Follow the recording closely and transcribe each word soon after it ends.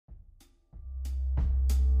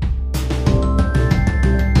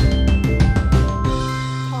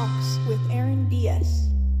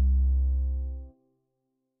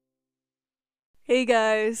Hey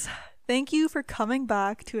guys, thank you for coming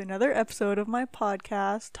back to another episode of my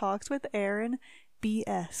podcast, Talks with Aaron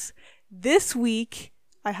BS. This week,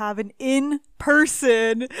 I have an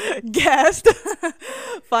in-person guest.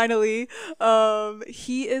 Finally,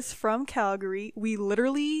 he is from Calgary. We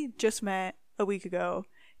literally just met a week ago.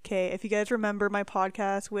 Okay, if you guys remember my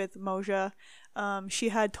podcast with Moja, she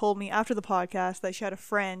had told me after the podcast that she had a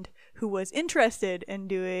friend who was interested in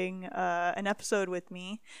doing an episode with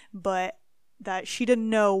me, but that she didn't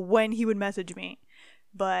know when he would message me.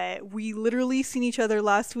 But we literally seen each other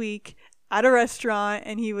last week at a restaurant,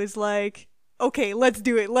 and he was like, okay, let's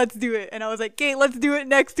do it. And I was like, okay, let's do it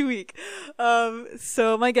next week.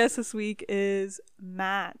 So my guest this week is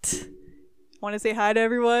Matt. Want to say hi to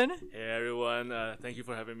everyone? Hey everyone, thank you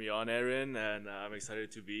for having me on, Aaron, and I'm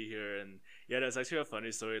excited to be here. And yeah, that's actually a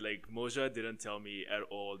funny story. Like, Moja didn't tell me at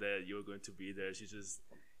all that you were going to be there.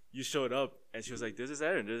 You showed up and she was like, "This is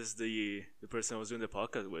Aaron. This is the person I was doing the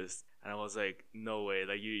podcast with." And I was like, "No way!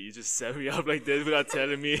 Like you just set me up like this without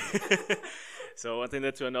telling me." So one thing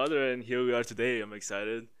led to another, and here we are today. I'm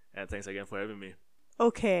excited, and thanks again for having me.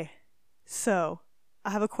 Okay, so I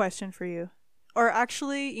have a question for you. Or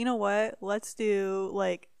actually, you know what? Let's do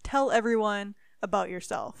tell everyone about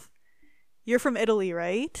yourself. You're from Italy,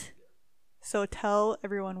 right? So tell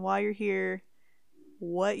everyone why you're here,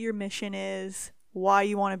 what your mission is, why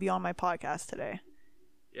you want to be on my podcast today.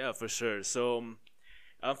 Yeah, for sure. So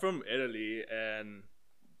I'm from Italy, and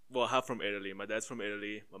well, half from Italy. My dad's from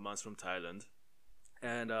Italy. My mom's from Thailand,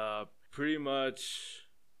 and pretty much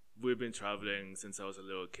we've been traveling since I was a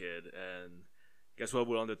little kid. And guess what?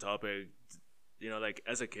 We're on the topic. You know, like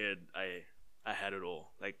as a kid, I had it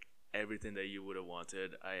all. Like everything that you would have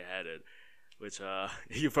wanted, I had it. Which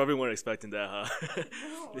you probably weren't expecting that, huh?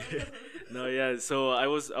 No, yeah. So I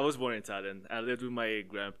was born in Thailand. I lived with my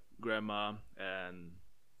grandma and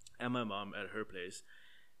my mom at her place,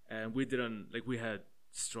 and we had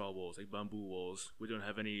straw walls, like bamboo walls. We don't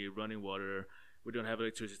have any running water. We don't have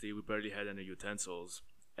electricity. We barely had any utensils.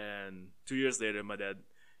 And 2 years later, my dad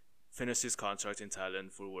finished his contract in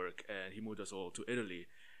Thailand for work, and he moved us all to Italy.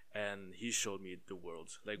 And he showed me the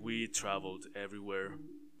world. Like we traveled everywhere.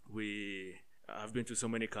 I've been to so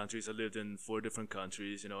many countries. I lived in 4 different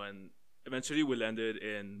countries, and eventually we landed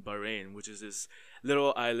in Bahrain, which is this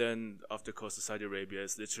little island off the coast of Saudi Arabia.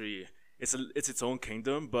 It's literally it's its own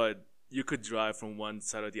kingdom, but you could drive from one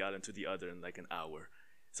side of the island to the other in like an hour.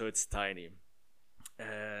 So it's tiny.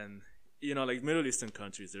 And like Middle Eastern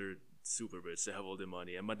countries, they're super rich. They have all the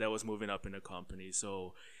money. And my dad was moving up in a company,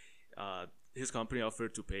 so his company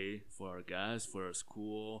offered to pay for our gas, for our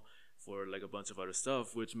school, for like a bunch of other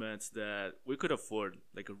stuff, which meant that we could afford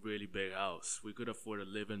like a really big house. We could afford a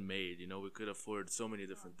live-in maid. We could afford so many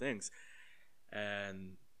different things,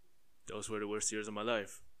 and those were the worst years of my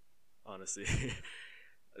life, honestly.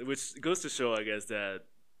 Which goes to show, I guess, that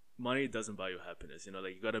money doesn't buy you happiness.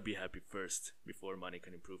 Like you gotta be happy first before money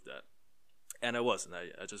can improve that. And I wasn't.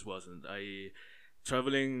 I just wasn't.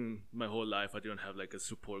 Traveling my whole life, I didn't have like a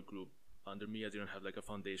support group under me. I didn't have like a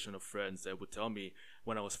foundation of friends that would tell me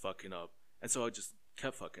when I was fucking up, and so I just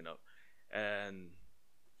kept fucking up. And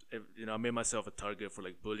I made myself a target for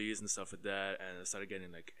like bullies and stuff like that, and I started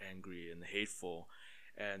getting like angry and hateful.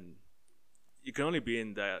 And you can only be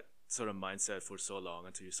in that sort of mindset for so long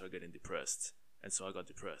until you start getting depressed. And so I got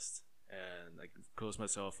depressed and like closed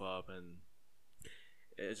myself up, and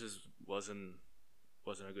it just wasn't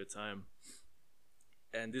a good time.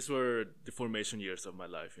 And these were the formation years of my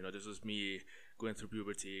life. This was me going through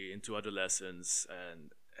puberty into adolescence,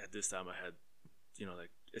 and at this time I had,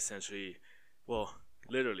 like essentially, well,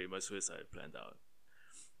 literally my suicide planned out.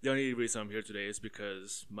 The only reason I'm here today is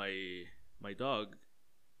because my dog,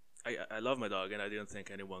 I love my dog, and I didn't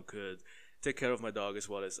think anyone could take care of my dog as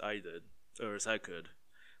well as I did, or as I could,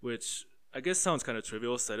 which I guess sounds kind of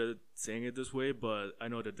trivial saying it this way, but I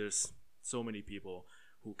know that there's so many people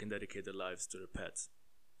who can dedicate their lives to their pets,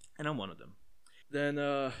 and I'm one of them. Then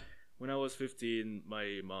when I was 15,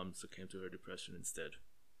 my mom succumbed to her depression instead,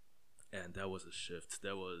 and that was a shift.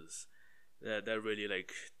 That really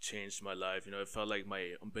like changed my life. It felt like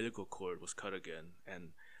my umbilical cord was cut again, and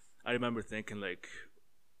I remember thinking like,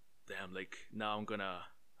 damn, like now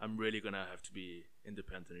I'm really gonna have to be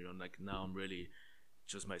independent. Like now I'm really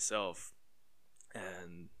just myself.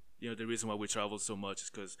 And the reason why we traveled so much is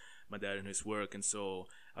because my dad and his work. And so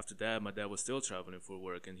after that, my dad was still traveling for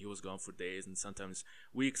work, and he was gone for days and sometimes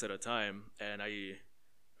weeks at a time. And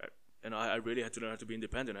I really had to learn how to be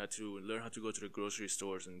independent. I had to learn how to go to the grocery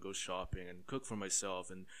stores and go shopping and cook for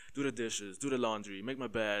myself and do the dishes, do the laundry, make my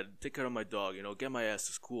bed, take care of my dog, get my ass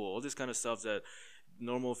to school, all this kind of stuff that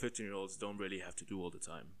normal 15-year-olds don't really have to do all the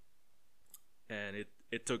time. and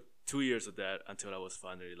it took 2 years of that until I was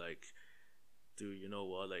finally like, dude, you know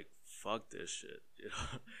what? Like, fuck this shit. You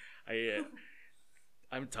know,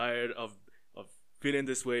 I'm tired of feeling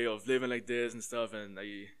this way, of living like this and stuff, and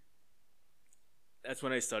that's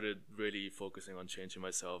when I started really focusing on changing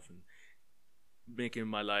myself and making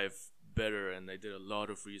my life better. And I did a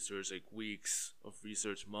lot of research, like weeks of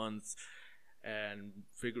research, months, and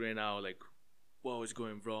figuring out like what was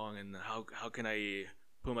going wrong and how can I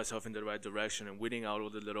put myself in the right direction, and weeding out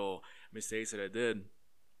all the little mistakes that I did.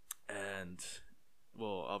 And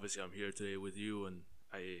well, obviously I'm here today with you, and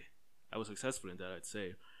I was successful in that, I'd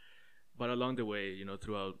say. But along the way, you know,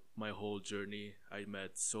 throughout my whole journey, I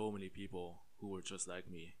met so many people who were just like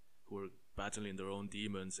me, who were battling their own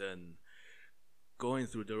demons and going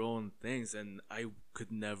through their own things, and I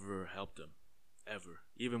could never help them, ever.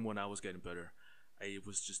 Even when I was getting better, I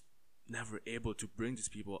was just never able to bring these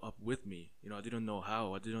people up with me. You know, I didn't know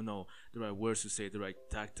how. I didn't know the right words to say, the right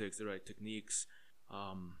tactics, the right techniques.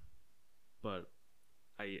 But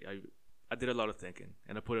I did a lot of thinking,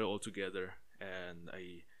 and I put it all together, and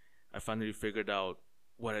I finally figured out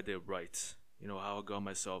what I did right. You know, how I got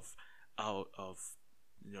myself out of,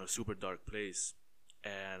 you know, a super dark place,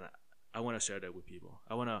 and I want to share that with people.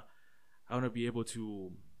 I want to be able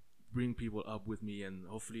to bring people up with me, and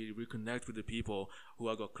hopefully reconnect with the people who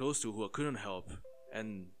I got close to, who I couldn't help,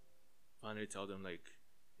 and finally tell them like,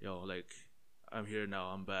 yo, like, I'm here now,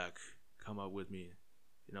 I'm back, come up with me.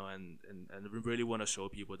 You know, and really want to show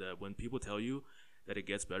people that when people tell you that it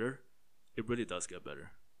gets better, it really does get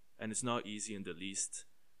better. And it's not easy in the least,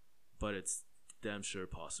 but it's damn sure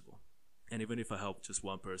possible. And even if I helped just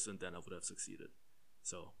one person, then I would have succeeded.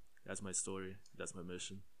 So that's my story, that's my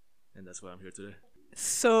mission, and that's why I'm here today.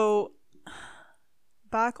 So,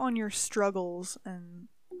 back on your struggles and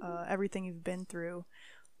everything you've been through,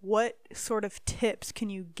 what sort of tips can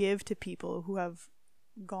you give to people who have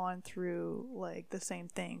gone through like the same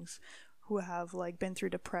things, who have like been through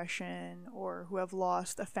depression, or who have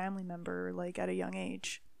lost a family member like at a young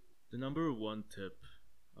age? The number one tip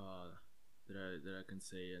that I can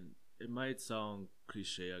say, and it might sound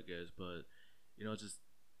cliche, I guess, but you know, just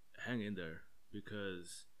hang in there,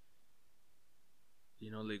 because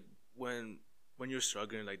you know, like when you're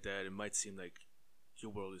struggling like that, it might seem like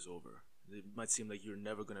your world is over. It might seem like you're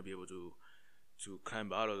never gonna be able to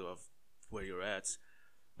climb out of where you're at.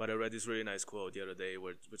 But I read this really nice quote the other day,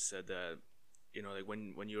 which said that, you know, like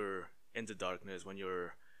when you're in the darkness, when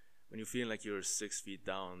you're feeling like you're 6 feet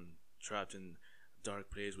down, trapped in a dark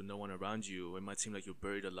place with no one around you, it might seem like you're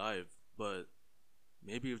buried alive, but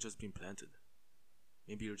maybe you've just been planted.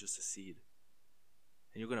 Maybe you're just a seed,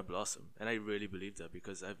 and you're gonna blossom. And I really believe that,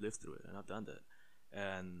 because I've lived through it and I've done that.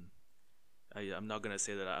 And I'm not gonna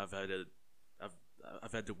say that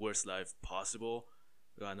I've had the worst life possible.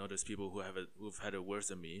 I know there's people who've had it worse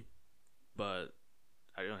than me, but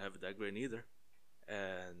I don't have it that great either.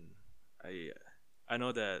 And I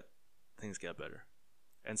know that things get better,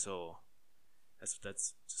 and so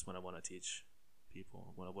that's just what I want to teach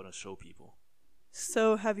people, what I want to show people.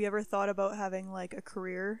 So, have you ever thought about having like a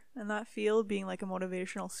career in that field, being like a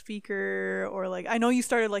motivational speaker, or like, I know you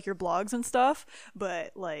started like your blogs and stuff,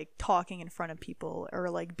 but like talking in front of people,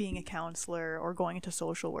 or like being a counselor, or going into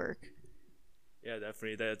social work? Yeah,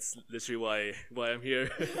 definitely. That's literally why I'm here.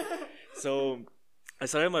 So I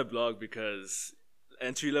started my blog because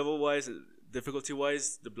entry level wise, difficulty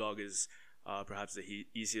wise, the blog is perhaps the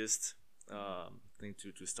easiest thing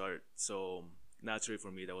to start. So naturally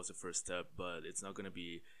for me, that was the first step, but it's not going to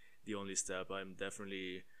be the only step. I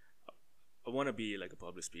want to be like a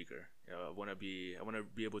public speaker. You know, I want to be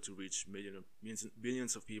able to reach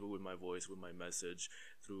millions of people with my voice, with my message,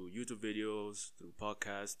 through YouTube videos, through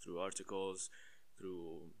podcasts, through articles,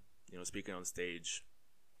 through, you know, speaking on stage.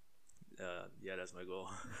 Yeah, that's my goal.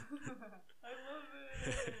 I love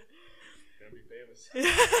it. Gonna be famous.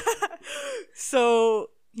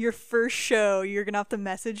 So your first show, you're gonna have to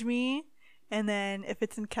message me, and then if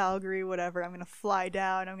it's in Calgary, whatever, I'm gonna fly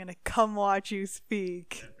down. I'm gonna come watch you speak.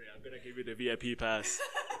 Definitely, I'm gonna give you the VIP pass.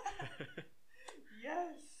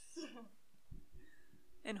 Yes.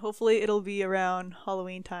 And hopefully it'll be around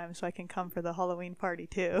Halloween time, so I can come for the Halloween party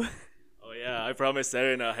too. Oh yeah, I promised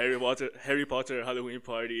Sarah in a Harry Potter Halloween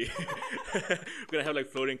party. We're gonna have like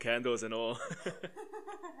floating candles and all.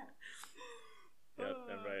 Yeah,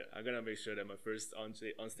 I'm right. I'm gonna make sure that my first on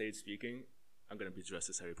stage speaking, I'm gonna be dressed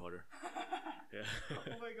as Harry Potter. Yeah. Oh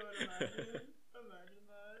my god, imagine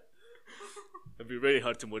that. It'd be really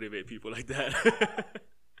hard to motivate people like that.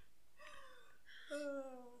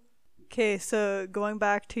 Okay, so going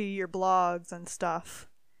back to your blogs and stuff.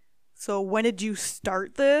 So when did you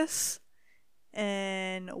start this?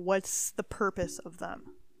 and what's the purpose of them?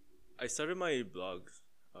 I started my blog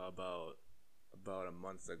about a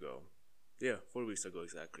month ago. Yeah, 4 weeks ago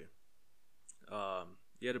exactly.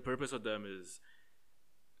 Yeah, the purpose of them is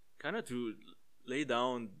kind of to lay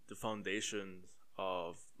down the foundation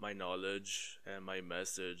of my knowledge and my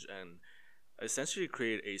message, and essentially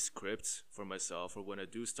create a script for myself for when I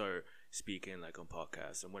do start speaking like on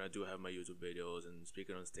podcasts and when I do have my YouTube videos and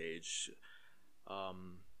speaking on stage.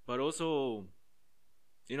 But also,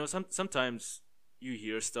 sometimes you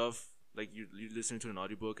hear stuff like you listen to an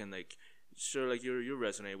audiobook and like sure like you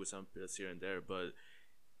resonate with some bits here and there, but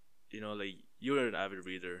like you're an avid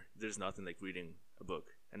reader. There's nothing like reading a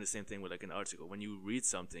book, and the same thing with like an article. When you read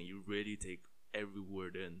something, you really take every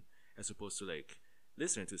word in, as opposed to like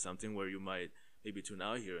listening to something where you might maybe tune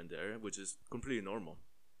out here and there, which is completely normal.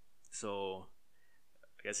 So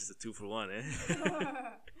I guess it's a 2-for-1, eh?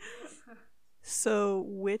 So,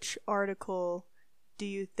 which article do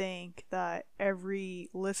you think that every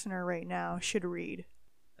listener right now should read?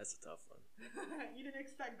 That's a tough one. You didn't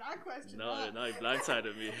expect that question. No, you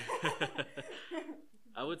blindsided me.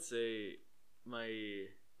 I would say my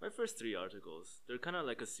first 3 articles, they're kind of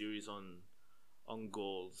like a series on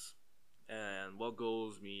goals and what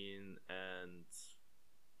goals mean and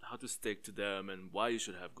how to stick to them and why you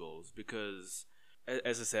should have goals. Because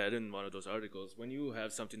as I said in one of those articles, when you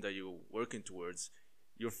have something that you're working towards,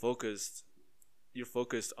 you're focused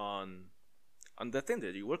on that thing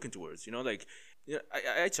that you're working towards.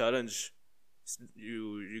 I challenge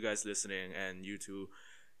you guys listening and you to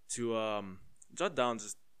jot down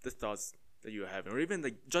just the thoughts that you're having, or even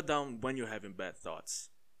like jot down when you're having bad thoughts.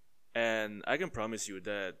 And I can promise you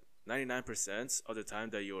that 99% of the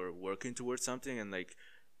time that you're working towards something and like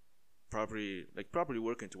properly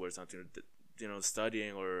working towards something,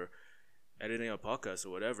 studying or editing a podcast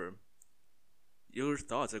or whatever, your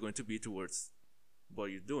thoughts are going to be towards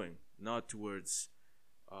what you're doing, not towards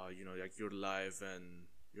like your life and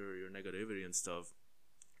your negativity and stuff.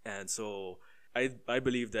 And so I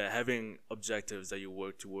believe that having objectives that you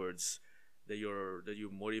work towards, that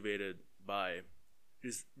you're motivated by,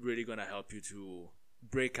 is really gonna help you to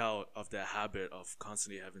break out of that habit of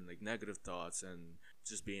constantly having like negative thoughts and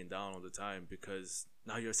just being down all the time, because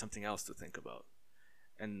now you have something else to think about.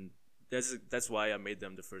 And that's why I made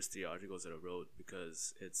them the first 3 articles that I wrote,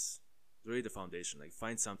 because it's really the foundation. Like,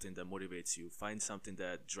 find something that motivates you, find something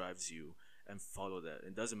that drives you, and follow that.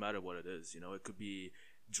 It doesn't matter what it is. It could be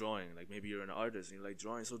drawing. Like, maybe you're an artist and you like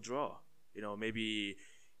drawing, so draw. Maybe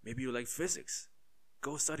you like physics.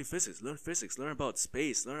 Go study physics. Learn about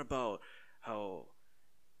space. Learn about how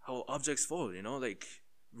objects fall. Like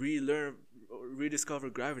rediscover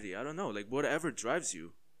gravity. I don't know. Like, whatever drives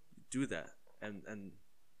you, do that. And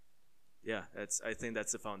yeah, I think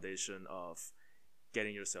that's the foundation of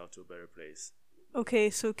getting yourself to a better place. Okay,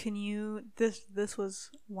 so can you, this was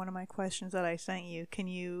one of my questions that I sent you. Can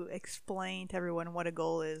you explain to everyone what a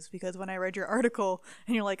goal is? Because when I read your article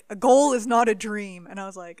and you're like, a goal is not a dream, and I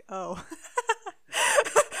was like, oh.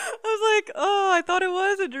 I thought it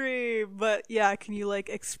was a dream. But yeah, can you like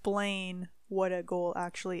explain what a goal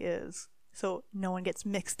actually is so no one gets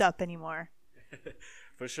mixed up anymore?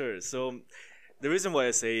 For sure. So the reason why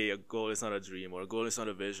I say a goal is not a dream or a goal is not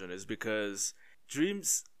a vision is because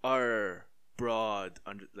dreams are broad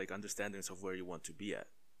understandings of where you want to be at.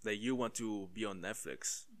 Like, you want to be on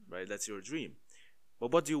Netflix, right? That's your dream.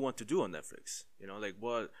 But what do you want to do on Netflix? Like,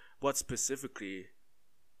 what specifically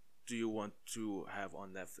do you want to have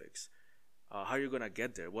on Netflix? How are you gonna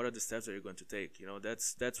get there? What are the steps that you're going to take?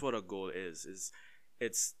 That's what a goal is.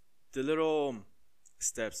 It's the little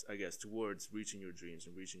steps, I guess, towards reaching your dreams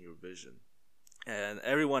and reaching your vision. And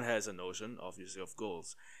everyone has a notion, obviously, of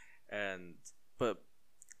goals. But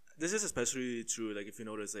this is especially true, like, if you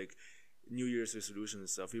notice, like, New Year's resolutions and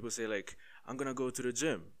stuff. People say, like, I'm gonna go to the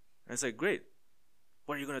gym. And it's like, great.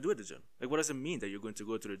 What are you gonna do at the gym? Like, what does it mean that you're going to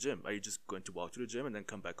go to the gym? Are you just going to walk to the gym and then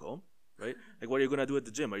come back home? Right? Like, what are you gonna do at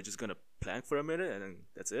the gym? Are you just gonna plank for a minute and then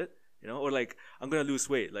that's it? Or like, I'm gonna lose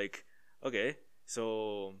weight. Like, okay,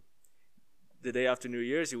 so the day after New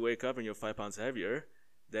Year's, you wake up and you're 5 pounds heavier.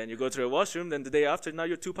 Then you go to the washroom. Then the day after, now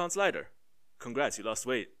you're 2 pounds lighter. Congrats, you lost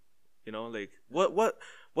weight. Like,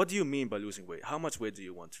 what do you mean by losing weight? How much weight do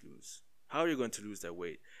you want to lose? How are you going to lose that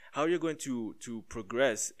weight? How are you going to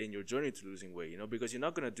progress in your journey to losing weight? Because you're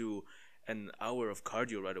not going to do an hour of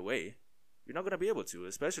cardio right away. You're not going to be able to,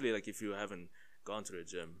 especially like if you haven't gone to the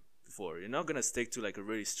gym before. You're not going to stick to like a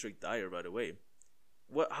really strict diet right away.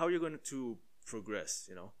 How are you going to progress?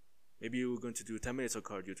 Maybe you're going to do 10 minutes of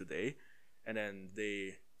cardio today, and then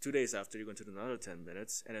day 2 days after, you're going to do another 10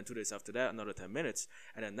 minutes. And then 2 days after that, another 10 minutes.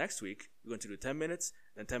 And then next week, you're going to do 10 minutes,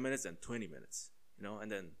 then 10 minutes, then 20 minutes.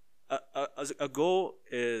 And then a goal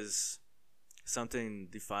is something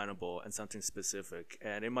definable and something specific.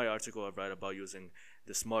 And in my article, I write about using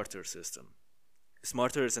the SMARTER system.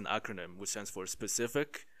 SMARTER is an acronym which stands for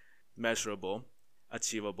specific, measurable,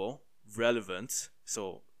 achievable, relevant.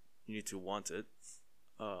 So you need to want it.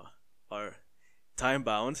 Are time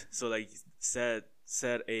bound. So like set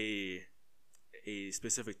a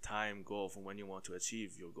specific time goal for when you want to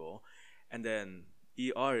achieve your goal. And then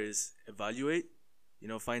ER is evaluate.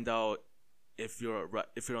 Find out if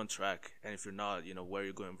you're on track, and if you're not, where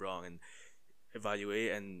you're going wrong, and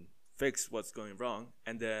evaluate and fix what's going wrong.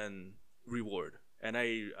 And then reward. And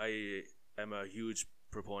I am a huge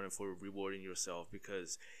proponent for rewarding yourself,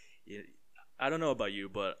 because I don't know about you,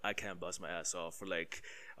 but I can't bust my ass off for like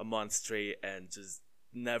a month straight and just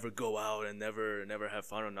never go out and never have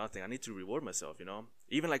fun or nothing. I need to reward myself,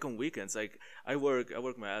 even like on weekends. Like I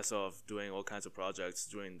work my ass off doing all kinds of projects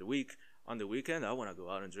during the week. On the weekend, I want to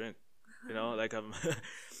go out and drink, like I'm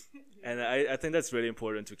and I think that's really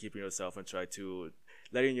important, to keeping yourself and try to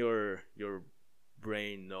letting your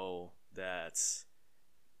brain know that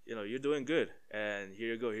you're doing good, and here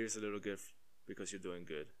you go, here's a little gift because you're doing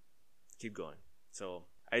good. Keep going. So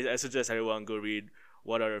I suggest everyone go read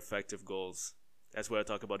What Are Effective Goals. That's where I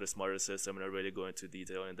talk about the SMARTER system, and I really go into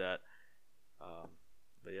detail in that.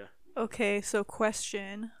 But yeah. Okay, so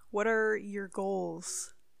question: what are your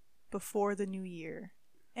goals before the new year,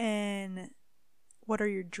 and what are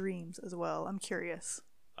your dreams as well? I'm curious.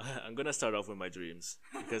 I'm gonna start off with my dreams,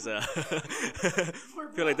 because I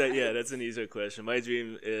feel like that's an easier question. My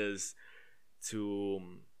dream is to,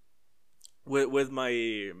 with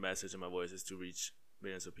my message and my voice, is to reach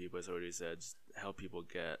millions of people, as I already said, just help people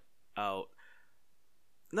get out,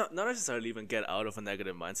 not necessarily even get out of a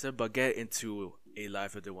negative mindset, but get into a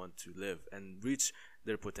life that they want to live and reach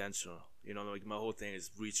their potential. Like my whole thing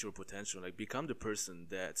is reach your potential, like become the person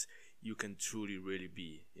that you can truly really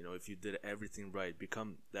be. If you did everything right,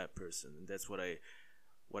 become that person. And that's what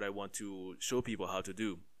I want to show people how to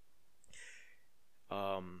do.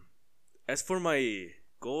 As for my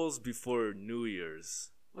goals before New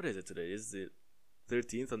Year's, what is it today? Is it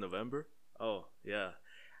 13th of November? Oh yeah.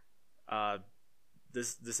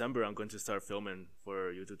 This December I'm going to start filming for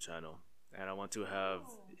a YouTube channel, and I want to have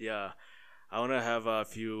I want to have a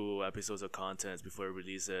few episodes of content before I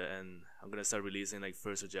release it, and I'm gonna start releasing like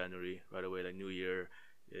 1st of January right away, like New Year,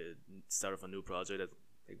 start of a new project.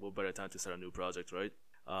 What better time to start a new project, right?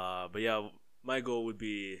 But yeah, my goal would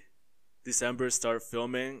be December start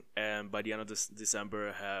filming, and by the end of this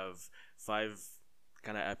December have 5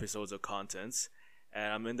 kind of episodes of contents.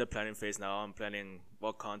 And I'm in the planning phase now. I'm planning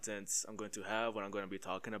what contents I'm going to have, what I'm going to be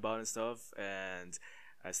talking about and stuff, and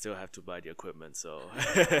I still have to buy the equipment, so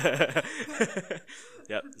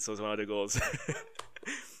yeah, so it's one of the goals.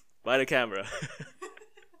 Buy the camera.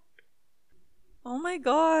 Oh my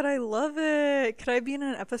god, I love it. Could I be in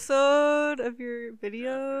an episode of your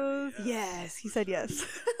videos? Yeah. Yes, he said yes.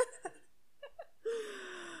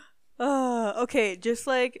 Okay, just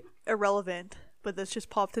like irrelevant, but this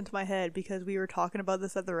just popped into my head because we were talking about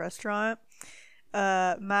this at the restaurant.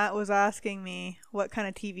 Matt was asking me what kind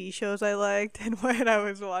of TV shows I liked and when I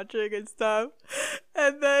was watching and stuff.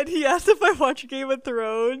 And then he asked if I watched Game of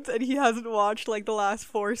Thrones, and he hasn't watched like the last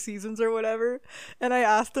 4 seasons or whatever. And I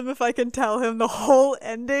asked him if I can tell him the whole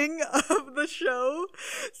ending of the show.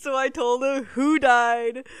 So I told him who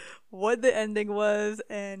died, what the ending was,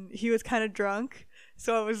 and he was kind of drunk.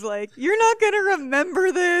 So I was like, you're not going to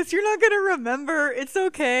remember this. You're not going to remember. It's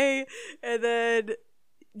okay. And then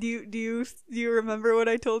do you remember what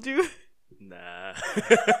I told you? Nah.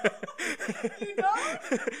 You know?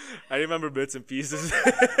 I remember bits and pieces.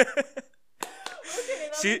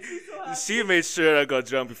 Okay, she made sure I got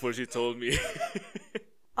drunk before she told me.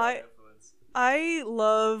 I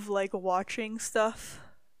love like watching stuff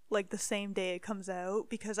like the same day it comes out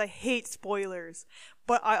because I hate spoilers,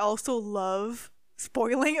 but I also love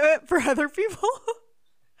spoiling it for other people.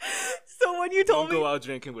 So when you told me, don't go out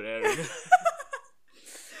drinking with Aaron.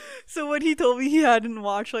 so when he told me he hadn't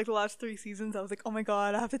watched like the last 3 seasons, I was like, oh my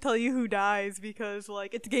god, I have to tell you who dies because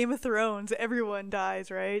like it's Game of Thrones, everyone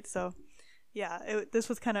dies, right? So yeah, this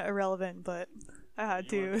was kind of irrelevant, but I had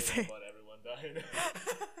to say. But everyone died.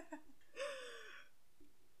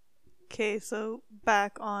 Okay, so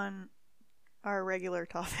back on our regular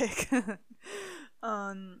topic.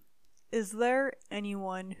 Is there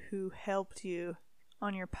anyone who helped you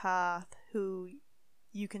on your path who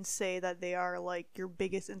you can say that they are like your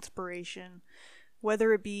biggest inspiration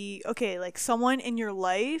whether it be, okay, like someone in your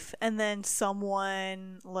life and then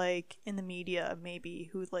someone like in the media maybe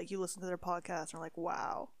who like you listen to their podcast and are like,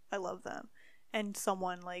 wow, I love them, and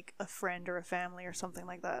someone like a friend or a family or something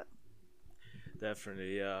like that.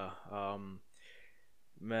 Definitely, yeah.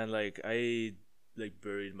 Man, like I like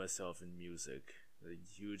buried myself in music. Like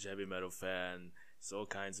huge heavy metal fan, so all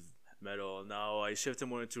kinds of metal. Now I shifted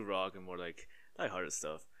more into rock and more like lighthearted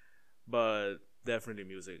stuff. But definitely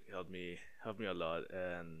music helped me a lot,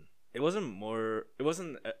 and it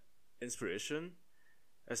wasn't inspiration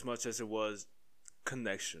as much as it was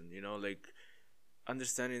connection. You know, like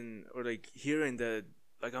understanding or like hearing that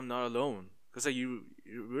like I'm not alone. Cause like you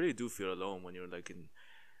really do feel alone when you're like in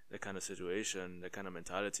that kind of situation, that kind of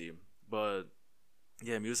mentality. But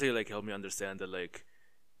yeah, music like helped me understand that like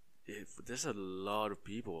if there's a lot of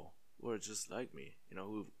people who are just like me, you know,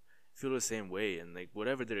 who feel the same way, and like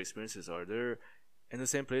whatever their experiences are, they're in the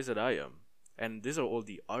same place that I am. And these are all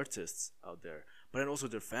the artists out there, but then also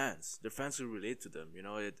their fans who relate to them. You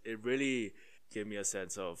know, it really gave me a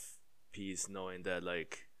sense of peace knowing that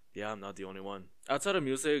like yeah, I'm not the only one. Outside of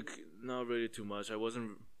music, not really too much. I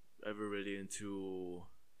wasn't ever really into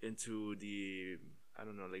the, I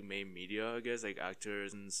don't know, like main media, I guess, like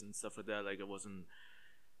actors and stuff like that. Like I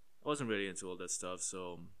wasn't really into all that stuff.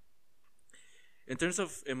 So in terms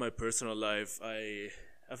of in my personal life,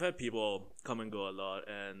 I've had people come and go a lot,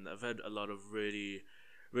 and I've had a lot of really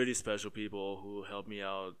special people who helped me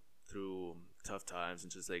out through tough times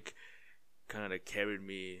and just like kind of like carried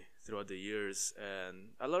me throughout the years. And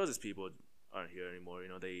a lot of these people aren't here anymore. You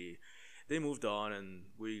know, they moved on and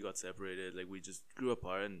we got separated. Like we just grew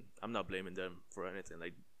apart, and I'm not blaming them for anything.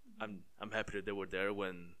 Like I'm happy that they were there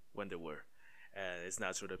when they were, and it's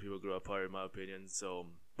natural that people grow apart, in my opinion. So,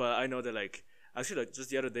 but I know that like actually like just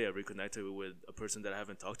the other day I reconnected with a person that I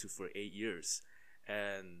haven't talked to for 8 years,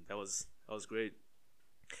 and that was great.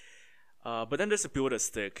 But then there's the people that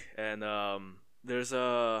stick, and there's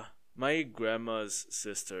my grandma's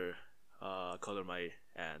sister. I call her my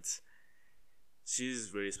aunt.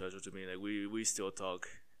 She's really special to me. Like we still talk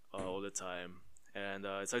all the time, and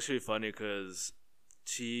it's actually funny because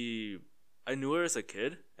she I knew her as a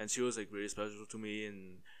kid, and she was like really special to me,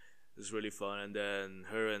 and it was really fun. And then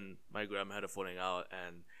her and my grandma had a falling out,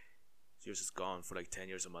 and she was just gone for like 10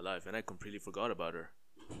 years of my life, and I completely forgot about her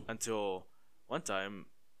until one time.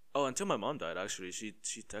 Oh, until my mom died. Actually, she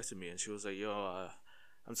texted me and she was like, "Yo,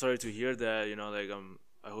 I'm sorry to hear that. You know, like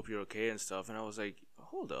I hope you're okay and stuff." And I was like,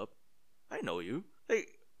 "Hold up, I know you. Like,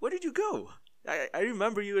 where did you go? I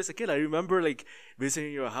remember you as a kid. I remember like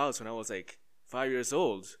visiting your house when I was like 5 years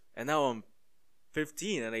old, and now I'm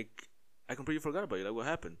 15, and like I completely forgot about you. Like, what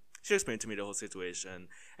happened?" She explained to me the whole situation.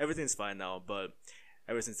 Everything's fine now, but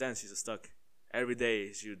ever since then, she's just stuck. Every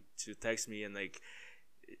day, she would text me, and like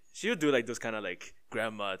she would do like those kind of like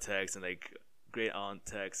grandma texts and like great aunt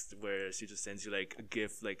text where she just sends you like a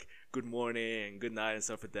gift, like good morning and good night and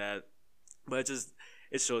stuff like that. But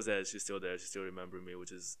it shows that she's still there. She still remembers me,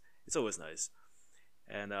 which is it's always nice.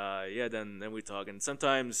 And yeah, then we talk, and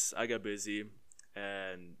sometimes I get busy,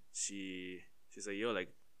 and she's like, "Yo,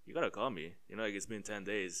 like you gotta call me. You know, like it's been 10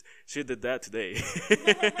 days." She did that today.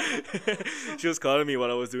 She was calling me while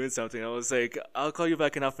I was doing something. I was like, "I'll call you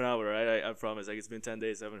back in half an hour, right? I promise." Like it's been 10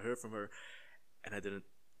 days. I haven't heard from her, and I didn't.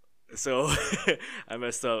 So I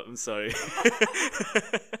messed up. I'm sorry.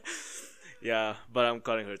 Yeah, but I'm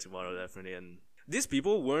calling her tomorrow definitely. And these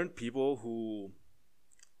people weren't people who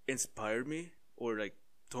inspired me or like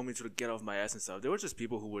told me to get off my ass and stuff. They were just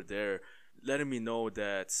people who were there, letting me know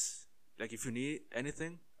that like if you need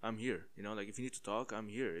anything, I'm here. You know, like if you need to talk, I'm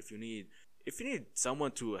here. If you need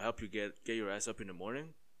someone to help you get your ass up in the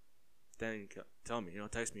morning, then tell me. You know,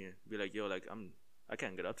 text me and be like, "Yo, like I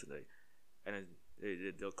can't get up today," and then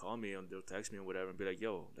they'll call me and they'll text me and whatever and be like,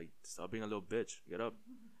 "Yo, like stop being a little bitch, get up."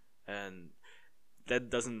 And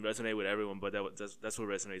that doesn't resonate with everyone, but that's what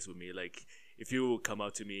resonates with me. Like if you come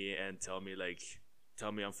up to me and tell me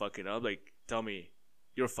I'm fucking up, like tell me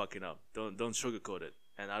you're fucking up. Don't sugarcoat it.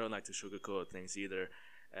 And I don't like to sugarcoat things either.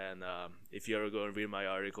 And if you ever go and read my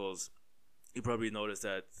articles, you probably notice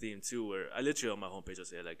that theme too, where I literally on my homepage I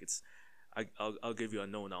say like I'll give you a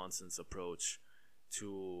no nonsense approach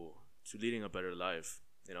to leading a better life,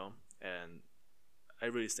 you know. And I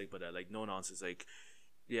really stick by that. Like no nonsense. Like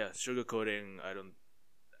yeah, sugarcoating.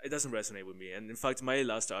 It doesn't resonate with me. And in fact, my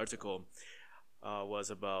last article was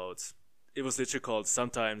about. It was literally called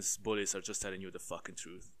 "Sometimes Bullies Are Just Telling You the Fucking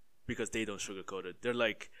Truth," because they don't sugarcoat it. They're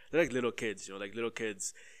like little kids, you know, like little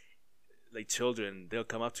kids, like children. They'll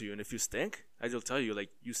come up to you, and if you stink, they'll tell you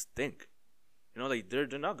like you stink. You know, like they're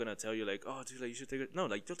not gonna tell you like, "Oh, dude, like you should take it." No,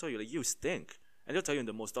 like they'll tell you like you stink. and they'll tell you in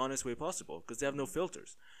the most honest way possible because they have no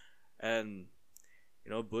filters. And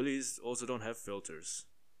bullies also don't have filters.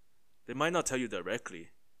 They might not tell you directly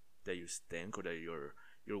that you stink or that you're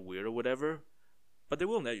weird or whatever, but they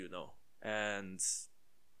will let you know. And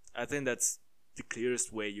I think that's the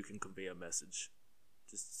clearest way you can convey a message,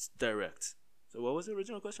 just direct. So what was the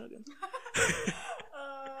original question again? Who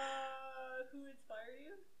inspired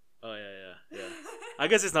you? Oh yeah. I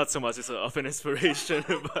guess it's not so much of an inspiration,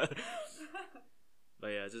 but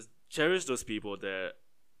yeah, just cherish those people that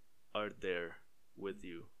are there with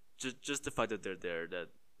you. Just the fact that they're there, that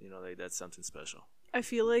like that's something special. I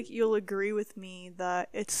feel like you'll agree with me that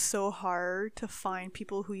it's so hard to find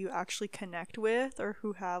people who you actually connect with or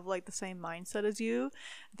who have like the same mindset as you.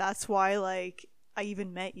 That's why like I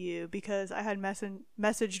even met you, because I had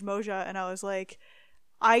messaged Moja and I was like,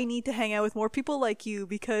 I need to hang out with more people like you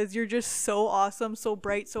because you're just so awesome, so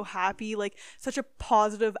bright, so happy, like such a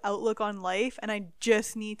positive outlook on life, and I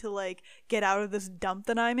just need to like get out of this dump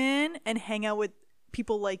that I'm in and hang out with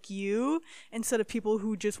people like you instead of people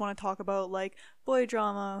who just want to talk about like boy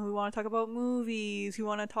drama, who want to talk about movies, who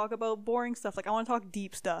want to talk about boring stuff. Like I want to talk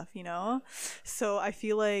deep stuff, So I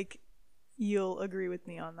feel like you'll agree with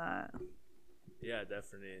me on that. Yeah,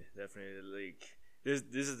 definitely. Like this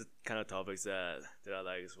is the kind of topics that I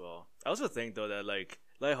like as well. I also think though that like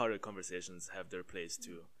lighthearted conversations have their place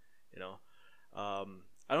too.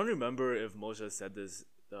 I don't remember if Moshe said this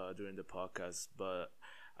during the podcast, but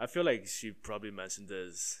I feel like she probably mentioned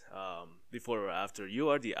this before or after. You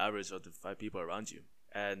are the average of the 5 people around you,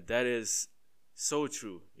 and that is so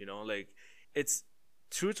true. Like it's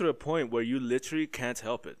true to the point where you literally can't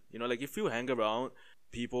help it. Like if you hang around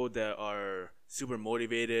people that are super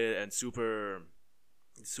motivated and super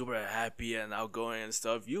happy and outgoing and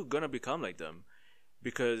stuff, you're gonna become like them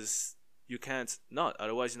because you can't not.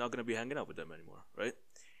 Otherwise, you're not gonna be hanging out with them anymore, right?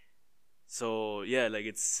 So yeah, like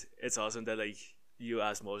it's awesome that like you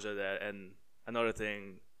asked Moshe that. And another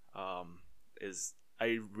thing is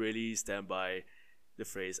I really stand by the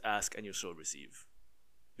phrase "ask and you shall receive,"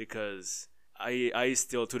 because I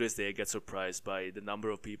still to this day get surprised by the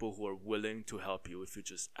number of people who are willing to help you if you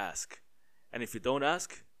just ask. And if you don't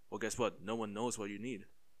ask, well, guess what? No one knows what you need.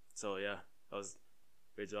 So yeah, that was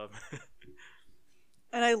great job.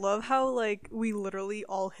 And I love how like we literally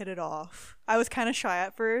all hit it off. I was kind of shy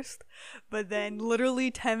at first, but then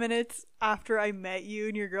literally 10 minutes after I met you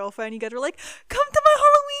and your girlfriend, you guys were like, "Come to my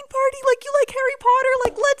Halloween party! Like you like Harry Potter?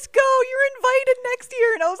 Like let's go! You're invited next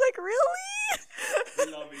year!" And I was like,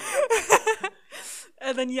 "Really?" Love you.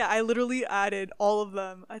 And then yeah, I literally added all of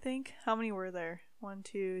them. I think how many were there? 1,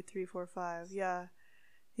 2, 3, 4, 5. Yeah,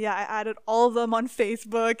 I added all of them on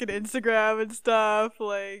Facebook and Instagram and stuff.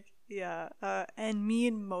 Like. Yeah, and me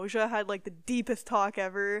and Moja had like the deepest talk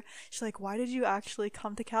ever. She's like, "Why did you actually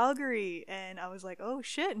come to Calgary?" And I was like, "Oh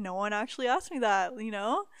shit, no one actually asked me that,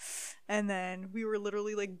 And then we were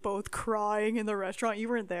literally like both crying in the restaurant. You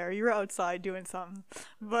weren't there. You were outside doing something.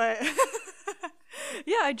 But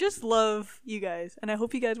yeah, I just love you guys, and I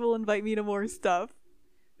hope you guys will invite me to more stuff.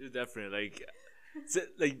 Definitely,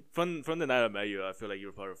 like from the night I met you, I feel like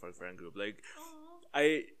you're part of our friend group. Like,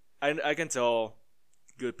 I can tell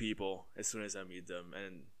good people as soon as I meet them,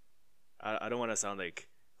 and I don't want to sound like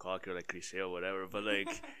cocky or like cliche or whatever, but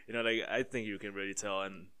like like I think you can really tell.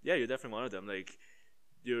 And yeah, you're definitely one of them. Like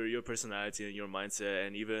your personality and your mindset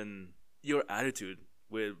and even your attitude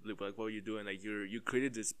with like what you're doing. Like you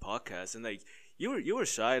created this podcast, and like you were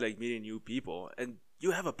shy like meeting new people, and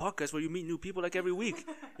you have a podcast where you meet new people like every week.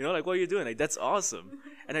 Like what are you doing? Like that's awesome.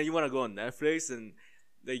 And then you want to go on Netflix, and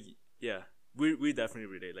like yeah. We definitely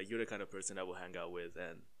relate. Like you're the kind of person I will hang out with,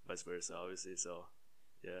 and vice versa, obviously. So,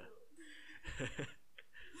 yeah.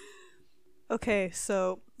 Okay,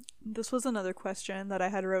 so this was another question that I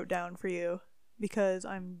had wrote down for you because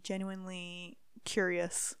I'm genuinely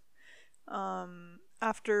curious.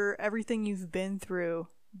 After everything you've been through,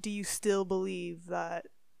 do you still believe that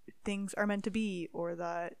things are meant to be, or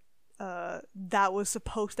that that was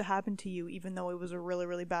supposed to happen to you even though it was a really,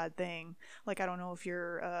 really bad thing? Like, I don't know if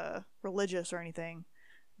you're religious or anything,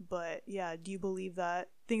 but yeah, do you believe that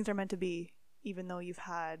things are meant to be even though you've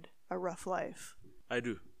had a rough life? I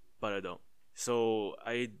do, but I don't. So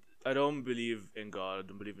I don't believe in God. I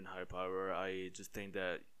don't believe in higher power. I just think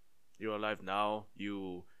that you're alive now.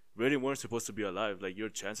 You really weren't supposed to be alive. Like your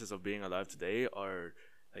chances of being alive today are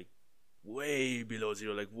like way below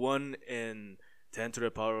 0. Like 1 in 10 to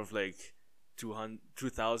the power of like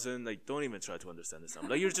 2,000. Like don't even try to understand this.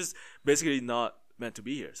 Like you're just basically not meant to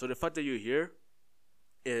be here. So the fact that you're here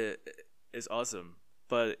is awesome.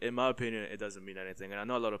 But in my opinion, it doesn't mean anything. And I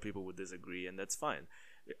know a lot of people would disagree, and that's fine.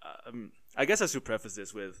 I guess I should preface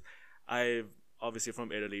this with, I've obviously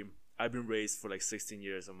from Italy. I've been raised for like 16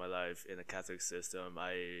 years of my life in a Catholic system.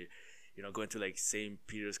 Going to like St.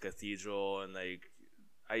 Peter's Cathedral, and like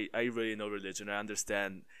I really know religion. I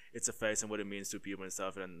understand its effects and what it means to people and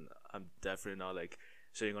stuff, and I'm definitely not like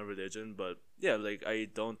shitting on religion. But yeah, like I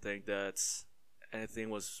don't think that anything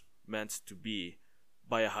was meant to be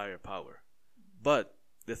by a higher power. But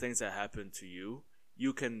the things that happen to you,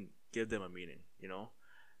 you can give them a meaning, you know?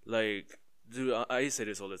 Like, dude, I say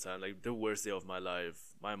this all the time. Like, the worst day of my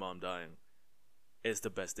life, my mom dying, is the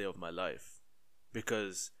best day of my life.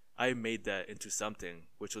 Because I made that into something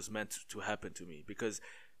which was meant to happen to me. Because,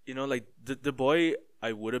 like, the boy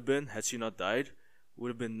I would have been had she not died would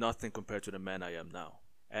have been nothing compared to the man I am now.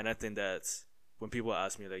 And I think that when people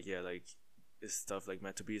ask me, like, yeah, like, is stuff like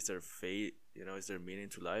meant to be? Is there fate? Is there meaning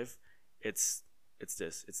to life? It's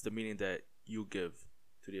this. It's the meaning that you give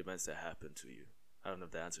to the events that happen to you. I don't know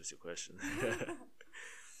if that answers your question.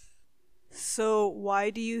 So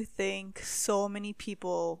why do you think so many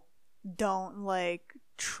people don't like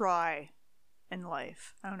try in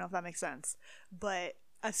life? I don't know if that makes sense. But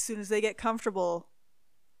as soon as they get comfortable,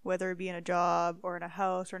 whether it be in a job or in a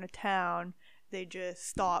house or in a town, they just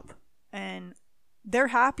stop and they're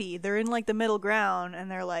happy. They're in like the middle ground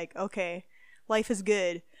and they're like, okay, life is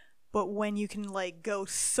good. But when you can like go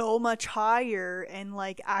so much higher and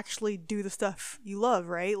like actually do the stuff you love,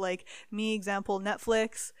 right? Like me, example,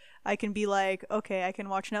 Netflix, I can be like, okay, I can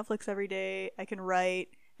watch Netflix every day, I can write,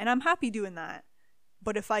 and I'm happy doing that.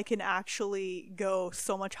 But if I can actually go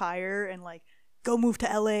so much higher and like go move to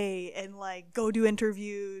LA and like go do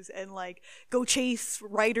interviews and like go chase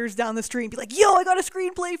writers down the street and be like, yo, I got a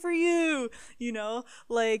screenplay for you,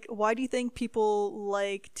 like why do you think people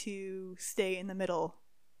like to stay in the middle?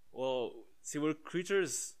 Well, see, we're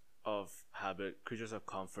creatures of habit, creatures of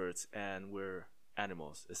comfort, and we're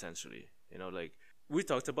animals, essentially. Like, we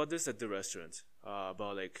talked about this at the restaurant,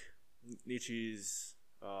 about, like, Nietzsche's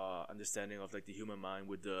understanding of, like, the human mind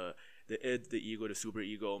with the id, the ego, the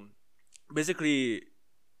superego. Basically,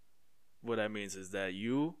 what that means is that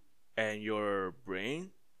you and your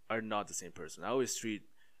brain are not the same person. I always treat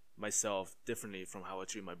myself differently from how I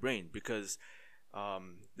treat my brain, because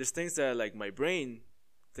there's things that, like, my brain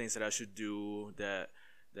things that I should do, that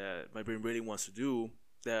my brain really wants to do,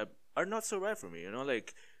 that are not so right for me.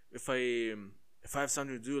 Like, if I have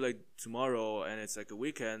something to do like tomorrow and it's like a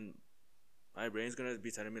weekend, my brain's gonna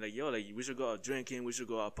be telling me like, yo, like, we should go out drinking, we should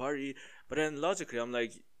go out party. But then logically I'm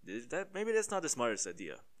like, maybe that's not the smartest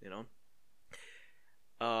idea.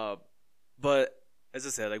 But as I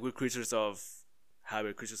said, like, we're creatures of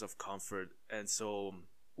habit, creatures of comfort, and so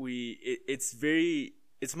it's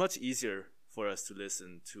much easier for us to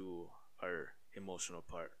listen to our emotional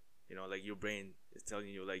part. Like, your brain is telling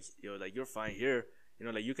you like, you're fine here.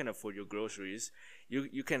 Like, you can afford your groceries,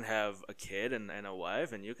 you can have a kid and a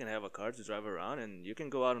wife, and you can have a car to drive around, and you can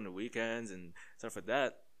go out on the weekends and stuff like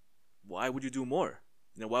that. Why would you do more?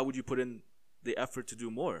 Why would you put in the effort to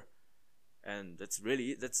do more? And that's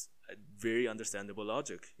a very understandable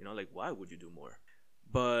logic. Like, why would you do more?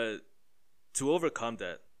 But to overcome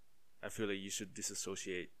that, I feel like you should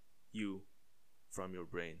disassociate you from your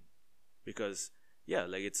brain. Because yeah,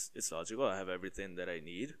 like, it's logical. I have everything that I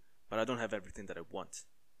need, but I don't have everything that I want.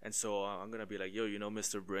 And so I'm gonna be like, yo,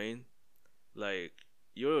 Mr. Brain, like,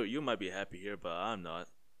 you might be happy here, but I'm not.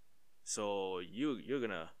 So you're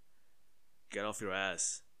gonna get off your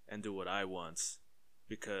ass and do what I want,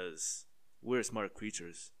 because we're smart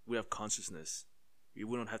creatures. We have consciousness. We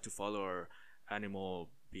don't have to follow our animal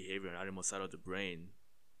behavior and animal side of the brain.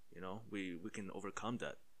 We can overcome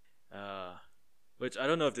that. Which I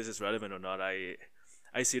don't know if this is relevant or not.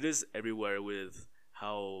 I see this everywhere with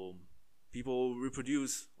how people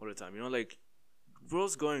reproduce all the time. Like,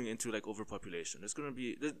 world's going into like overpopulation.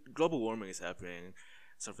 The global warming is happening,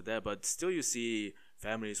 stuff like that. But still, you see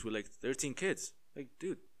families with like 13 kids. Like,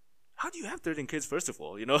 dude, how do you have 13 kids? First of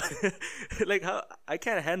all, like, how I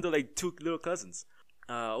can't handle like 2 little cousins,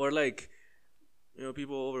 or like,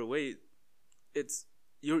 people overweight. It's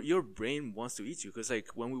your brain wants to eat you, because like,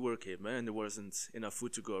 when we were cavemen and there wasn't enough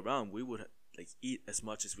food to go around, we would like eat as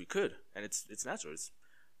much as we could, and it's natural.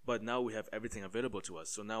 But now we have everything available to us,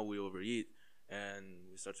 so now we overeat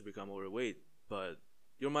and we start to become overweight. But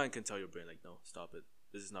your mind can tell your brain like, no, stop it,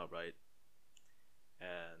 this is not right.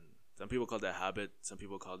 And some people call that habit, some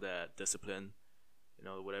people call that discipline,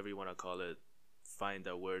 whatever you want to call it. Find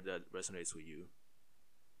that word that resonates with you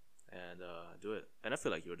and do it. And I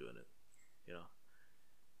feel like you're doing it.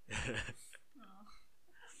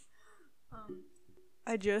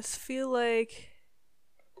 I just feel like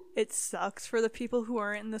it sucks for the people who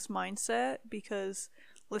aren't in this mindset, because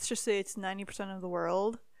let's just say it's 90% of the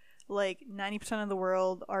world. like 90% of the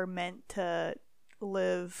world are meant to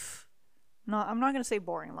live, I'm not going to say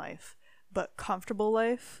boring life, but comfortable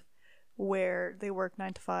life, where they work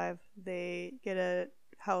 9 to 5, they get a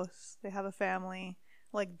house, they have a family.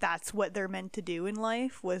 Like, that's what they're meant to do in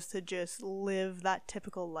life, was to just live that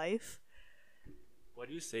typical life. Why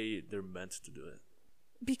do you say they're meant to do it?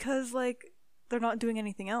 Because, like, they're not doing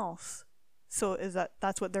anything else. So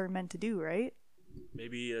that's what they're meant to do, right?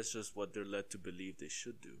 Maybe that's just what they're led to believe they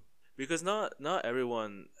should do. Because not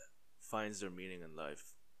everyone finds their meaning in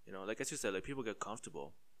life. You know, like as you said, like people get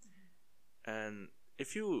comfortable. And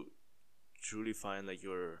if you truly find like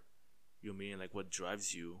your meaning, like what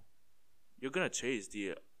drives you, you're gonna chase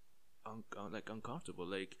the uncomfortable.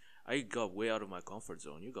 Like I got way out of my comfort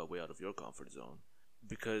zone. You got way out of your comfort zone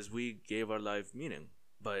because we gave our life meaning,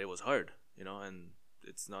 but it was hard, you know. And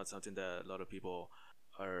it's not something that a lot of people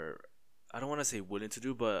are. I don't want to say willing to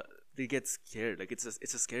do, but they get scared. Like it's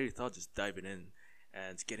a scary thought, just diving in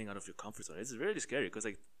and getting out of your comfort zone. It's really scary because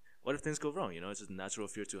like, what if things go wrong? You know, it's just a natural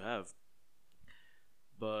fear to have.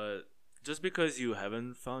 But just because you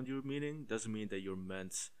haven't found your meaning doesn't mean that you're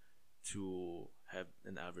meant to have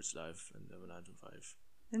an average life and have a 9 to 5.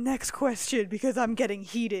 The next question, because I'm getting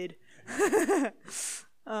heated.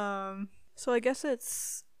 So I guess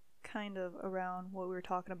it's kind of around what we were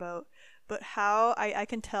talking about, but how I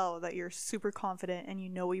can tell that you're super confident and you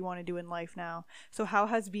know what you want to do in life now. So how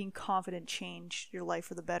has being confident changed your life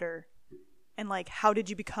for the better? And like, how did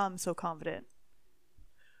you become so confident?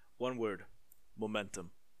 One word: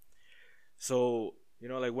 momentum. So, you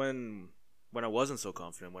know, like when I wasn't so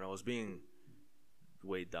confident, when I was being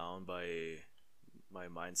weighed down by my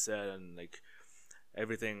mindset and like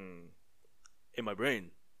everything in my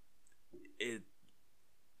brain,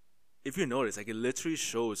 if you notice, like it literally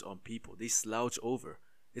shows on people. They slouch over.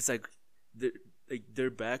 It's like their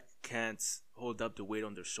back can't hold up the weight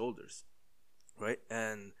on their shoulders, right?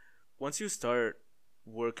 And once you start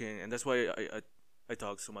working, and that's why I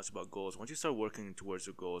talk so much about goals. Once you start working towards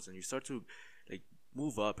your goals and you start to like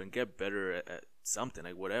move up and get better at something,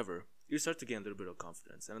 like whatever, you start to gain a little bit of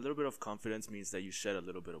confidence. And a little bit of confidence means that you shed a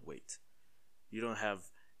little bit of weight. You don't have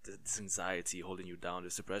this anxiety holding you down,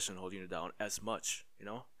 this depression holding you down as much, you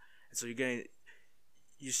know? And so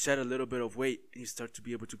you shed a little bit of weight and you start to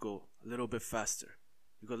be able to go a little bit faster.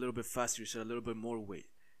 You go a little bit faster, you shed a little bit more weight,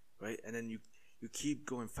 right? And then you keep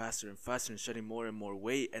going faster and faster and shedding more and more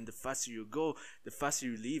weight. And the faster you go, the faster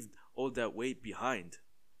you leave all that weight behind.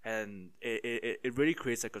 And it really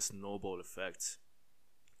creates like a snowball effect.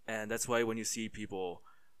 And that's why when you see people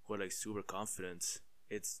who are like super confident,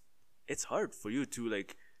 it's hard for you to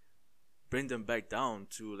like bring them back down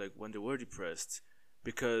to like when they were depressed,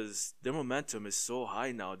 because their momentum is so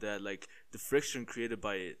high now that like the friction created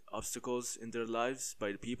by obstacles in their lives,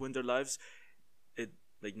 by the people in their lives, it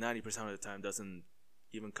like 90% of the time doesn't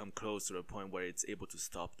even come close to the point where it's able to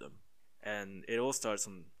stop them. And it all starts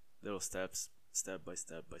from little steps, step by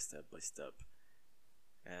step by step by step.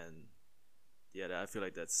 And yeah, I feel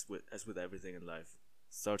like that's with everything in life.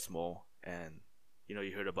 Start small, and you know,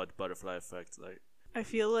 you heard about the butterfly effect. Like, I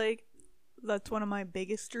feel like that's one of my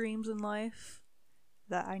biggest dreams in life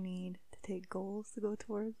that I need to take goals to go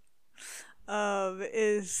towards.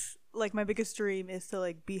 Is like my biggest dream is to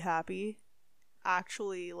like be happy,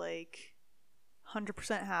 actually like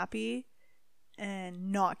 100% happy,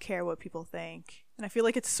 and not care what people think. And I feel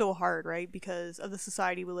like it's so hard, right? Because of the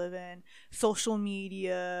society we live in, social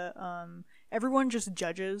media, everyone just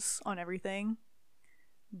judges on everything.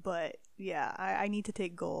 But yeah, I need to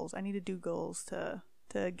take goals. I need to do goals to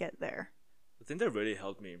get there. the thing that really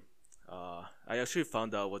helped me, I actually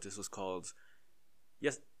found out what this was called.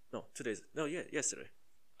 Yesterday.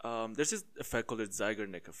 There's this effect called the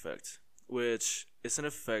Zeigarnik effect, which is an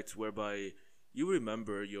effect whereby you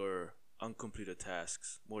remember your uncompleted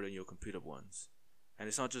tasks more than your completed ones. And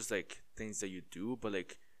it's not just like things that you do, but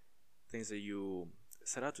like things that you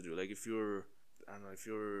set out to do. Like if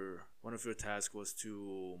one of your tasks was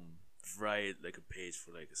to write like a page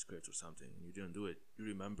for like a script or something, and you didn't do it, you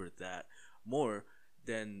remember that more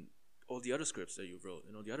than all the other scripts that you wrote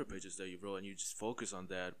and all the other pages that you wrote, and you just focus on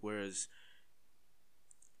that. Whereas,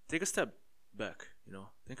 take a step back, you know,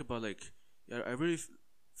 think about like, yeah, I really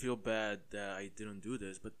feel bad that I didn't do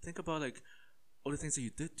this, but think about like all the things that you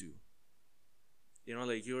did do. You know,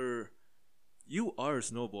 like you are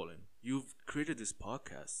snowballing. You've created this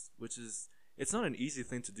podcast, which is, it's not an easy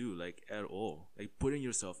thing to do, like at all. Like putting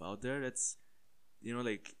yourself out there, that's, you know,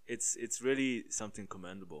 like it's really something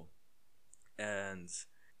commendable. And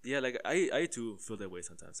yeah, like I too feel that way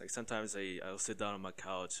sometimes. Like sometimes I'll sit down on my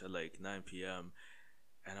couch at like 9 p.m.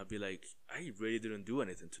 and I'll be like, I really didn't do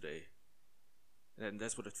anything today. and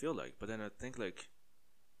that's what it feel like. But then I think like,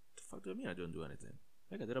 the fuck do I mean I don't do anything?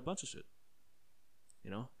 Like I did a bunch of shit,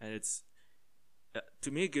 and it's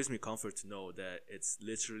to me it gives me comfort to know that it's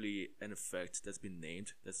literally an effect that's been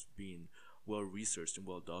named, that's been well researched and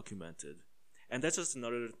well documented. And that's just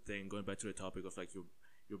another thing, going back to the topic of like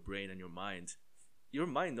your brain and your mind. Your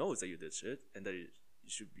mind knows that you did shit and that you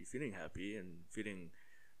should be feeling happy and feeling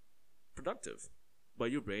productive,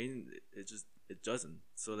 but your brain, it doesn't.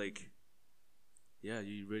 So like, yeah,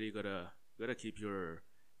 you really gotta keep your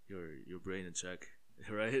brain in check,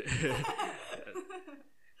 right?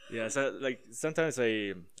 Yeah, so like sometimes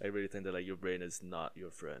I really think that like your brain is not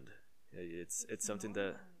your friend. It's something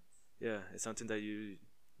that, yeah, it's something that you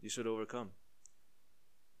should overcome.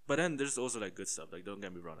 But then there's also like good stuff. Like, don't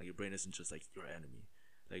get me wrong, like your brain isn't just like your enemy.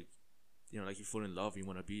 Like, like you fall in love, you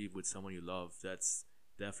want to be with someone you love. That's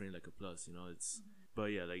definitely like a plus. It's but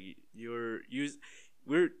yeah, like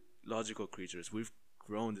we're logical creatures. We've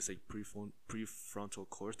grown this like prefrontal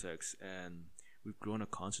cortex, and we've grown a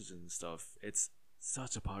consciousness and stuff. It's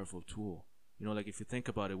such a powerful tool. Like if you think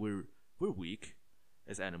about it, we're weak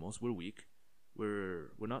as animals. We're weak. We're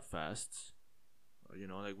not fast. Like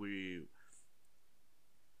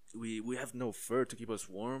we have no fur to keep us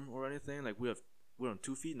warm or anything. Like we're on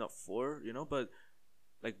 2 feet, not 4. But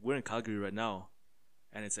like we're in Calgary right now,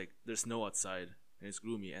 and it's like there's snow outside and it's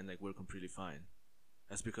gloomy, and like we're completely fine.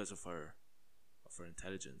 That's because of our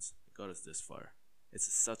intelligence. It got us this far.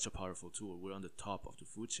 It's such a powerful tool. We're on the top of the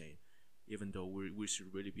food chain, even though we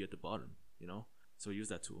should really be at the bottom. So use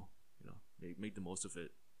that tool. Make the most of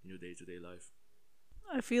it in your day-to-day life.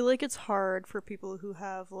 I feel like it's hard for people who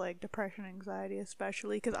have like depression, anxiety,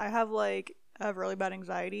 especially because I have really bad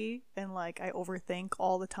anxiety, and like I overthink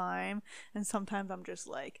all the time, and sometimes I'm just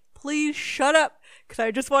like, please shut up because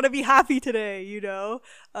I just want to be happy today.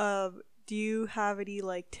 Do you have any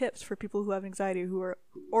like tips for people who have anxiety who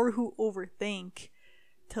overthink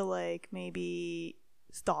to like maybe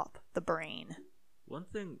stop the brain? One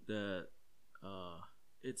thing that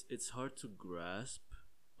it's hard to grasp,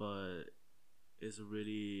 but is a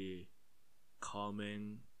really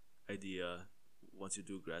calming idea once you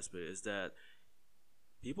do grasp it, is that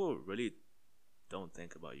people really don't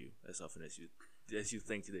think about you as often as you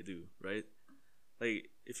think they do, right? Like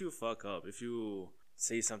if you fuck up, if you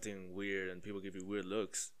say something weird and people give you weird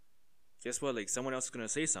looks, guess what? Like someone else is gonna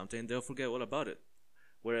say something, they'll forget all about it.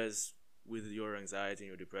 Whereas with your anxiety and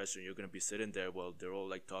your depression, you're gonna be sitting there while they're all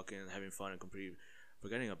like talking and having fun and completely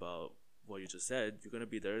forgetting about what you just said. You're gonna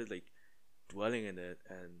be there like dwelling in it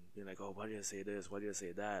and being like, oh, why did I say this? Why did I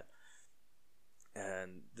say that?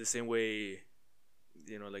 And the same way,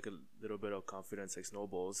 like a little bit of confidence like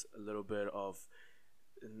snowballs, a little bit of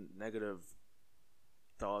negative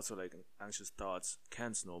thoughts or like anxious thoughts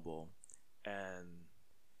can snowball, and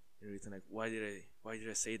you think like, why did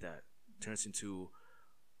I say that? Turns into,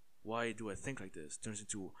 why do I think like this? Turns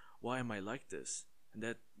into, why am I like this? And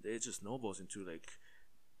that it just snowballs into like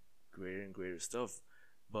greater and greater stuff.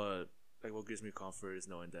 But like what gives me comfort is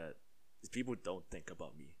knowing that people don't think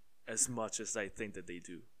about me as much as I think that they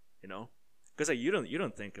do, because like you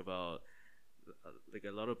don't think about like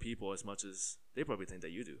a lot of people as much as they probably think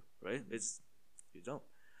that you do, right? You don't.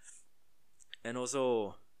 And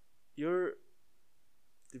also your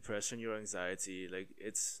depression, your anxiety, like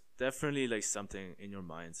it's definitely like something in your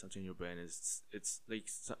mind, something in your brain. It's like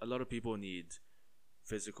a lot of people need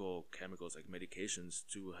physical chemicals like medications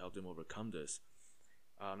to help them overcome this.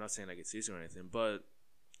 I'm not saying like it's easy or anything, but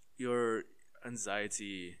your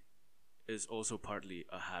anxiety is also partly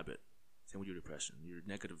a habit. Same with your depression. Your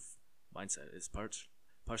negative mindset is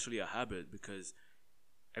partially a habit, because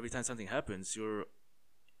every time something happens, you're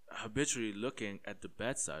habitually looking at the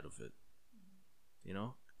bad side of it.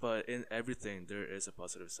 But in everything there is a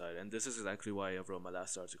positive side, and this is exactly why I wrote my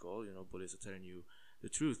last article. Bullies are telling you the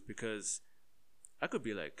truth, because I could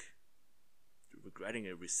be like regretting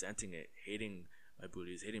it, resenting it, hating my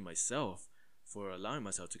bullies, hating myself for allowing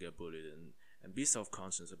myself to get bullied, and be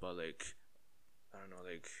self-conscious about like, I don't know,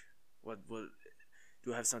 like what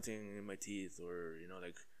do I have something in my teeth, or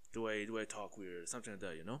like do I talk weird, something like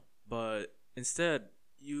that, But instead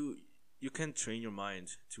you can train your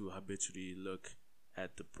mind to habitually look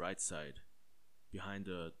at the bright side behind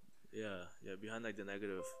behind like the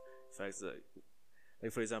negative facts.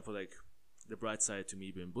 Like for example, like the bright side to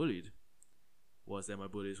me being bullied was that my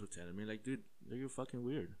bullies were telling me like, dude, you're fucking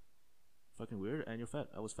weird, and you're fat.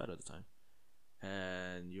 I was fat at the time,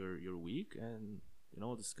 and you're weak, and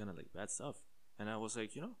this kind of like bad stuff. And I was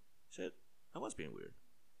like, shit, I was being weird,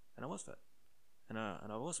 and I was fat, and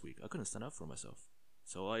I was weak. I couldn't stand up for myself.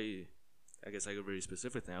 So I guess like a very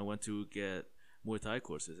specific thing, I went to get Muay Thai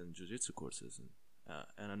courses and Jiu-Jitsu courses, and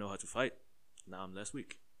and I know how to fight. Now I'm less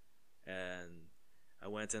weak, and I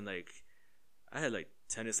went and I had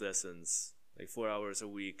tennis lessons, 4 hours a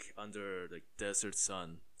week under desert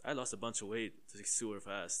sun. I lost a bunch of weight super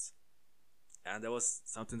fast, and that was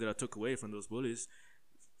something that I took away from those bullies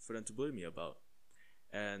for them to bully me about.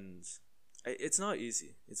 And it's not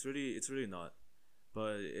easy. It's really not,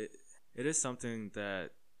 but it is something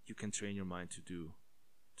that you can train your mind to do,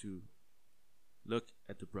 to look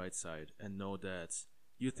at the bright side and know that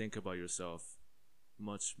you think about yourself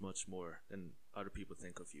much more than other people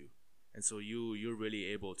think of you. And so you're really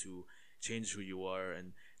able to change who you are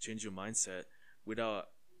and change your mindset without,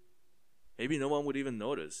 maybe no one would even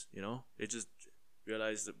notice, they just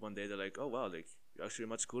realize that one day they're like, oh wow, you're actually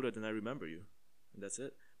much cooler than I remember you, and that's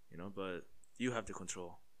it. But you have the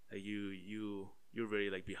control. You're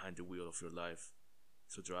really behind the wheel of your life,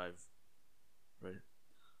 so drive, right?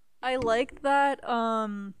 I liked that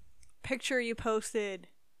picture you posted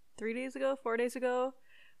 4 days ago,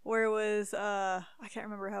 where it was I can't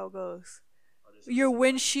remember how it goes. Your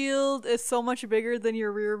windshield is so much bigger than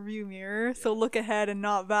your rear view mirror, so look ahead and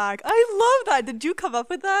not back. I love that. Did you come up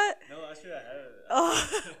with that? No, actually I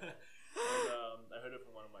haven't. I heard it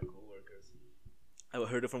from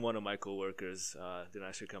one of my coworkers. Didn't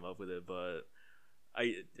actually come up with it, but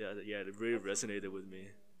it really resonated with me.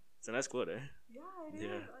 It's a nice quote, eh? Yeah, it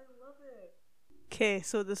is. I love it. Okay,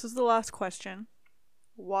 so this is the last question.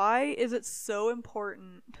 Why is it so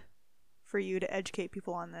important for you to educate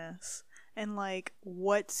people on this? And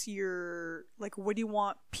what's your what do you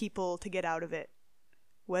want people to get out of it?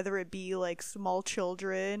 Whether it be small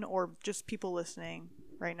children or just people listening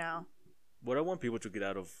right now. What I want people to get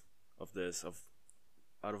out of this,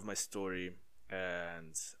 out of my story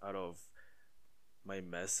and out of my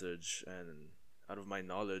message and out of my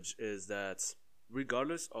knowledge, is that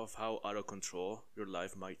regardless of how out of control your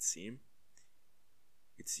life might seem,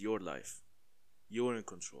 it's your life. You're in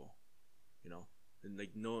control, and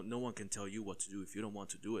no one can tell you what to do if you don't want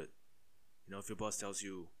to do it. If your boss tells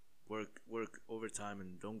you work overtime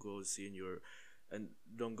and don't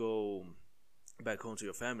go back home to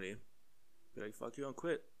your family, be like, fuck you and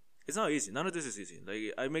quit. It's not easy. None of this is easy.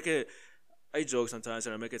 I joke sometimes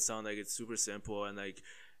and I make it sound like it's super simple, and a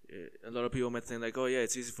lot of people might think oh yeah,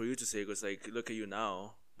 it's easy for you to say because look at you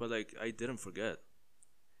now, but I didn't forget,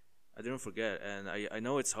 and I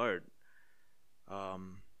know it's hard.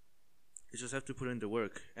 You just have to put in the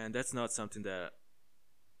work, and that's not something that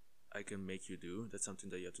I can make you do. That's something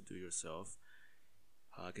that you have to do yourself.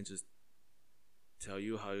 I can just tell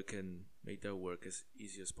you how you can make that work as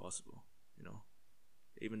easy as possible.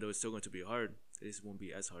 Even though it's still going to be hard, it won't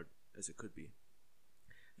be as hard as it could be.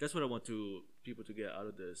 That's what I want people to get out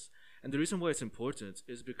of this. And the reason why it's important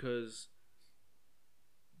is because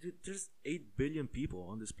there's 8 billion people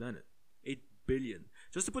on this planet. 8 billion.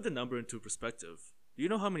 Just to put the number into perspective, do you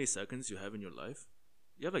know how many seconds you have in your life?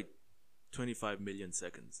 You have 25 million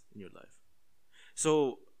seconds in your life.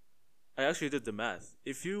 So I actually did the math.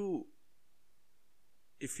 If you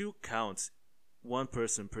count one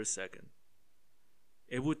person per second,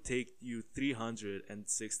 it would take you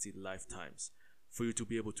 360 lifetimes for you to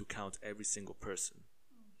be able to count every single person,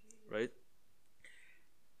 right?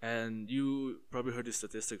 And you probably heard the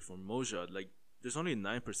statistic from Mojad, there's only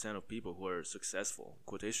 9% of people who are successful,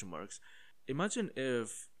 quotation marks. Imagine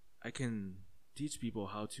if I can teach people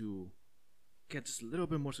how to get just a little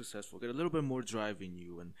bit more successful, get a little bit more drive in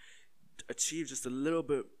you, and achieve just a little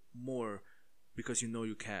bit more because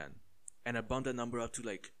you can. And I bump that number up to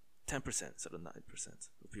 10% instead of 9%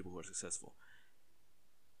 of people who are successful.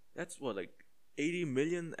 That's what, 80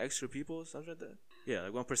 million extra people, something like that? Yeah,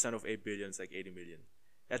 1% of 8 billion is 80 million.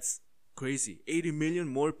 That's crazy. 80 million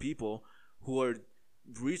more people who are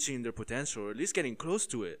reaching their potential, or at least getting close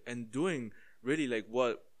to it, and doing really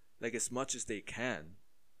as much as they can.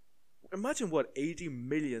 Imagine what 80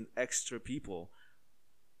 million extra people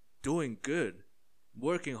doing good,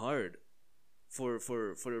 working hard for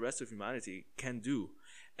the rest of humanity can do.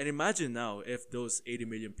 And imagine now if those 80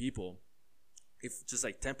 million people, if just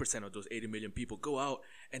 10% of those 80 million people go out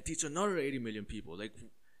and teach another 80 million people,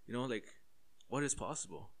 what is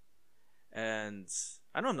possible? And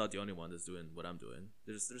I know I'm not the only one that's doing what I'm doing.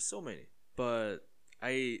 There's so many, but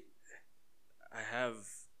I have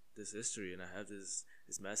this history and I have this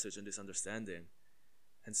message and this understanding,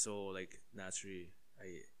 and so naturally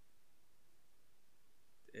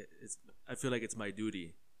I feel like it's my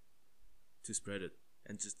duty to spread it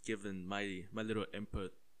and just give in my little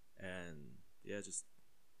input, and just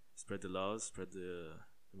spread the love, spread the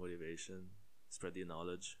motivation, spread the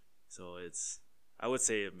knowledge. So I would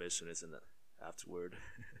say a mission is an afterword.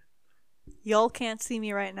 Y'all can't see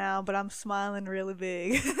me right now, but I'm smiling really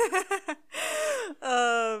big.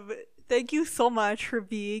 Thank you so much for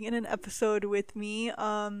being in an episode with me.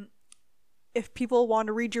 If people want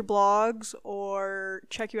to read your blogs or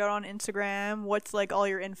check you out on Instagram, what's like all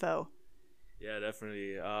your info? Yeah,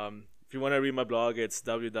 definitely. If you want to read my blog, it's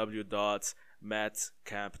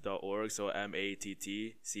www.mattcamp.org. So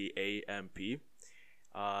MATTCAMP.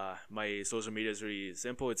 My social media is really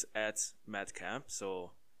simple. It's at mattcamp.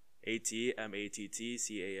 So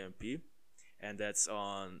ATMATTCAMP, and that's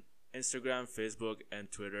on Instagram, Facebook,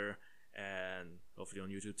 and Twitter, and hopefully on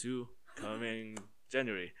YouTube too, coming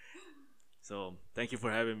January. So thank you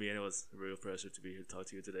for having me, and it was a real pleasure to be here to talk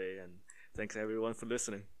to you today, and thanks everyone for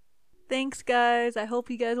listening. Thanks, guys. I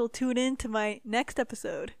hope you guys will tune in to my next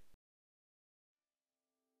episode.